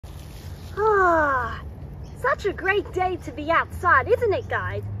such a great day to be outside, isn't it,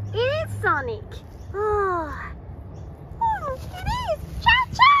 guys? It is, Sonic. Oh, it is. Ciao,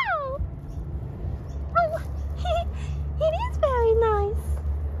 ciao. Oh, it is very nice.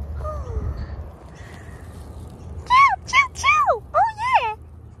 Oh. Ciao, ciao, ciao. Oh, yeah.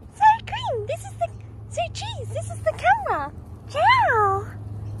 Say, Cream, this is the... Say, Cheese, this is the camera. Ciao.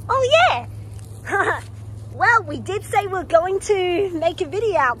 Oh, yeah. Well, we did say we're going to make a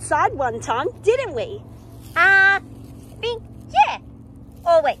video outside one time, didn't we? I think, yeah.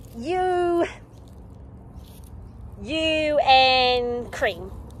 Oh, wait, you and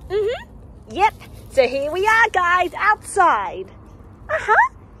Cream. Yep. So here we are, guys, outside.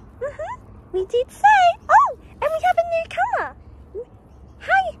 We did say. Oh, and we have a new camera.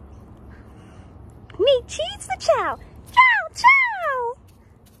 Hi. Meet Cheese the Chow. Chow, chow.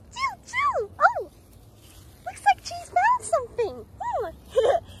 Chew, chew. Oh. Looks like Cheese found something.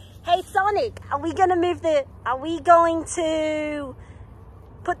 Hey, Sonic, are we going to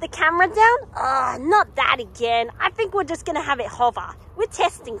put the camera down? Oh, not that again. I think we're just going to have it hover. We're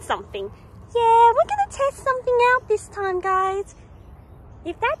testing something. Yeah, we're going to test something out this time, guys.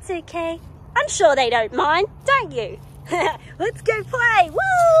 If that's okay. I'm sure they don't mind, don't you? Let's go play.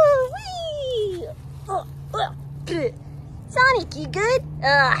 Woo! Wee! Sonic, you good?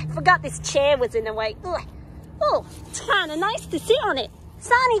 I forgot this chair was in the way. Oh, it's kind of nice to sit on it.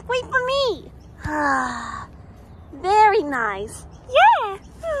 Sonic, wait for me. Very nice. Yeah.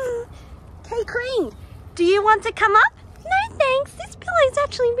 Hey, Cream, do you want to come up? No, thanks. This pillow is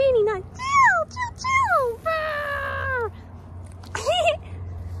actually really nice. Chill.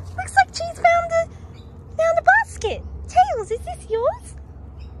 Looks like Cheese found a basket. Tails, is this yours?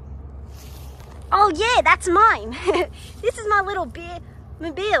 Oh, yeah, that's mine. This is my little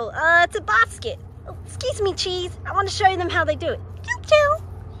mobile. It's a basket. Oh, excuse me, Cheese. I want to show them how they do it. Chill.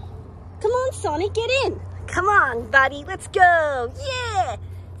 Come on, Sonic, get in. Come on, buddy, let's go. Yeah.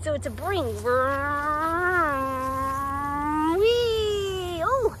 So it's a bring. Whee.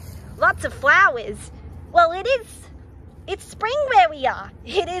 Oh, lots of flowers. Well, it's spring where we are.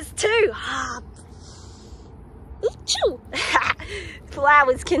 It is too. Achoo.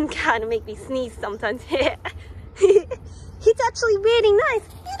 Flowers can kind of make me sneeze sometimes. It's actually really nice.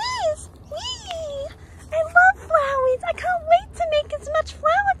 It is. Whee. I love flowers. I can't wait to make as much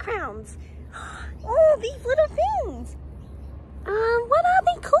flower crowns. Oh, these little things. What are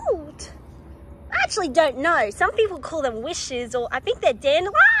they called? I actually don't know. Some people call them wishes, or I think they're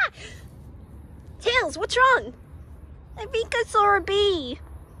dandelions. Tails, what's wrong? I think I saw a bee.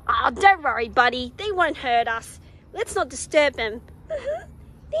 Oh, don't worry, buddy. They won't hurt us. Let's not disturb them.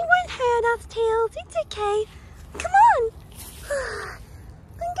 They won't hurt us, Tails. It's okay. Come on.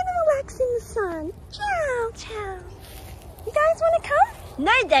 I'm gonna relax in the sun. Ciao. You guys want to come?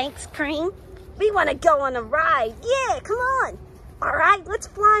 No, thanks, Cream. We want to go on a ride. Yeah, come on. All right, let's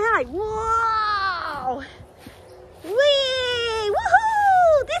fly high. Whoa. Whee.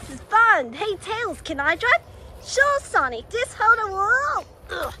 Woohoo. This is fun. Hey, Tails, can I drive? Sure, Sonic. Just hold on. Whoa.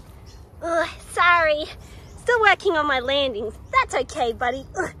 Ugh, sorry. Still working on my landings. That's okay, buddy.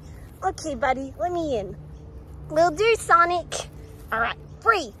 Okay, buddy. Let me in. Will do, Sonic. All right.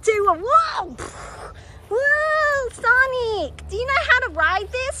 3, 2, 1. Whoa. Whoa, Sonic. Do you know how to ride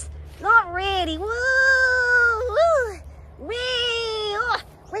this? Not really. Whoa. Wee.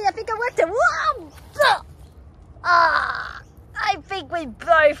 Wait, I think I worked it. Whoa. I think we're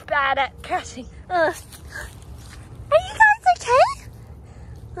both bad at crashing. Are you guys okay?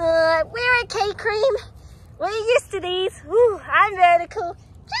 We're okay, Cream. We're used to these. Ooh, I'm vertical.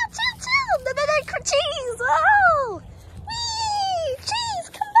 Chill. No, Cheese. Oh. Wee. Cheese,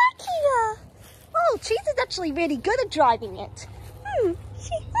 come back here. Oh, Cheese is actually really good at driving it. He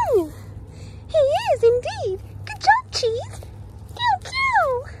is indeed. Good job, Cheese.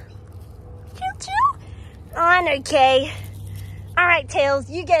 Chill. I'm okay. All right, Tails,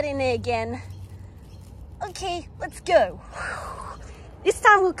 you get in there again. Okay, let's go. This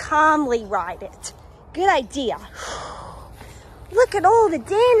time we'll calmly ride it. Good idea. Look at all the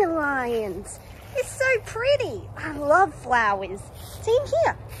dandelions. It's so pretty. I love flowers. Same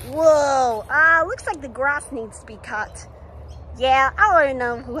here. Whoa. Looks like the grass needs to be cut. Yeah, our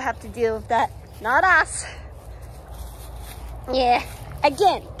owner will have to deal with that. Not us. Yeah.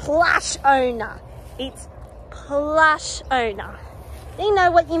 Again, Plush owner. It's Plush owner. They know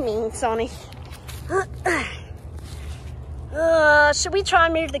what you mean, Sonic. Should we try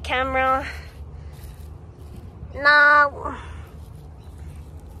and move the camera? No.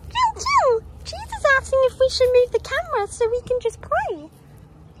 Cheese is asking if we should move the camera so we can just play.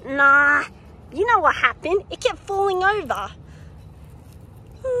 Nah. You know what happened? It kept falling over.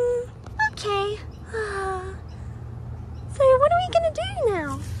 Okay.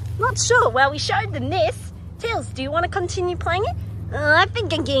 Not sure. Well, we showed them this. Tails, do you want to continue playing it? I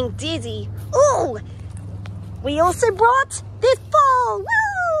think I'm getting dizzy. Ooh! We also brought this ball.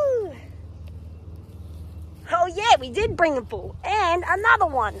 Woo! Oh yeah, we did bring a ball. And another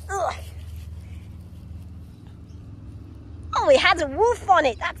one. Ugh. Oh, it has a wolf on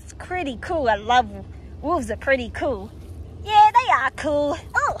it. That's pretty cool. I love wolves. Are pretty cool. Yeah, they are cool.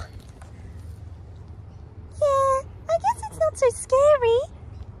 Oh. Yeah, I guess it's not so scary.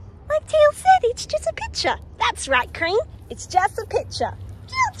 Like Tails said, it's just a picture. That's right, Cream. It's just a picture.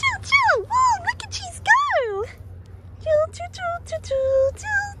 Choo, choo, choo. Whoa, look at cheese go. Choo, choo, choo, choo, choo,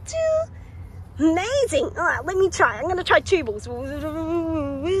 choo, choo. Amazing. All right, let me try. I'm going to try 2 balls. Woo,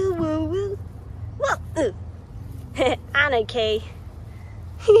 woo, woo, woo. Well, I'm okay.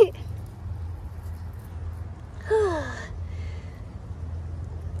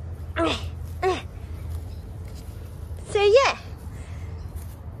 So yeah.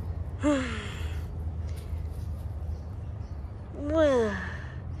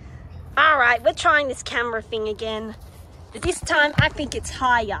 Alright, we're trying this camera thing again. But this time I think it's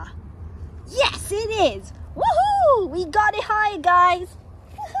higher. Yes, it is. Woohoo! We got it higher, guys.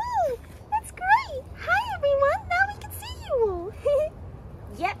 Woohoo! That's great. Hi, everyone. Now we can see you all.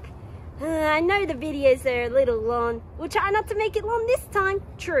 Yep. I know the videos are a little long. We'll try not to make it long this time.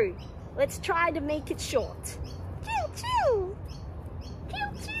 True. Let's try to make it short. Choo, choo.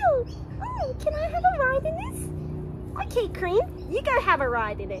 Choo, choo. Oh, can I have a ride in this? Okay, Cream. You go have a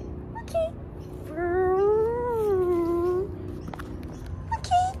ride in it. Okay.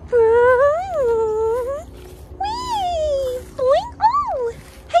 Okay. Whee! Boing. Oh!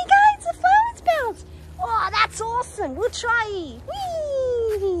 Hey guys, the flowers bounce. Oh, that's awesome. We'll try.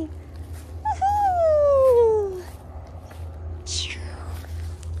 Whee! Woohoo!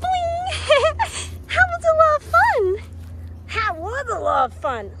 Boing! That was a lot of fun. That was a lot of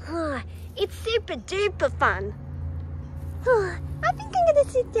fun. It's super duper fun. I think I'm gonna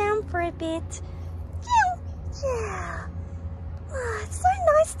sit down for a bit. Yeah. It's so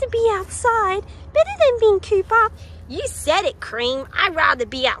nice to be outside. Better than being cooped up. You said it, Cream. I'd rather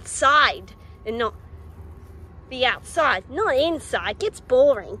be outside than not be outside. Not inside. Gets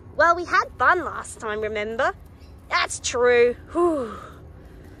boring. Well, we had fun last time, remember? That's true. Whew.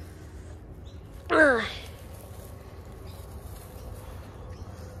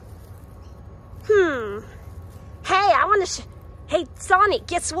 Hey, I want to hey, Sonic,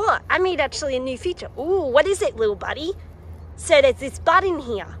 guess what? I made actually a new feature. Ooh, what is it, little buddy? So there's this button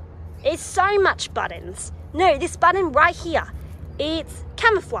here. It's so much buttons. No, this button right here. It's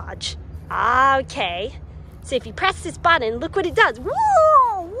camouflage. Okay. So if you press this button, look what it does.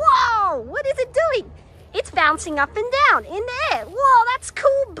 Whoa, whoa, what is it doing? It's bouncing up and down in the air. Whoa, that's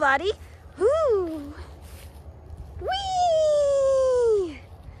cool, buddy. Woo. Whee.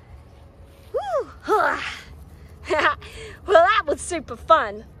 Woo. Well, that was super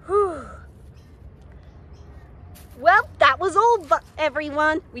fun. Whew. Well, that was all,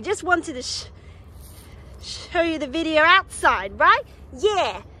 everyone. We just wanted to show you the video outside, right?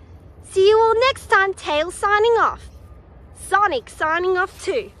 Yeah. See you all next time. Tails signing off. Sonic signing off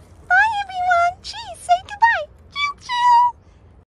too.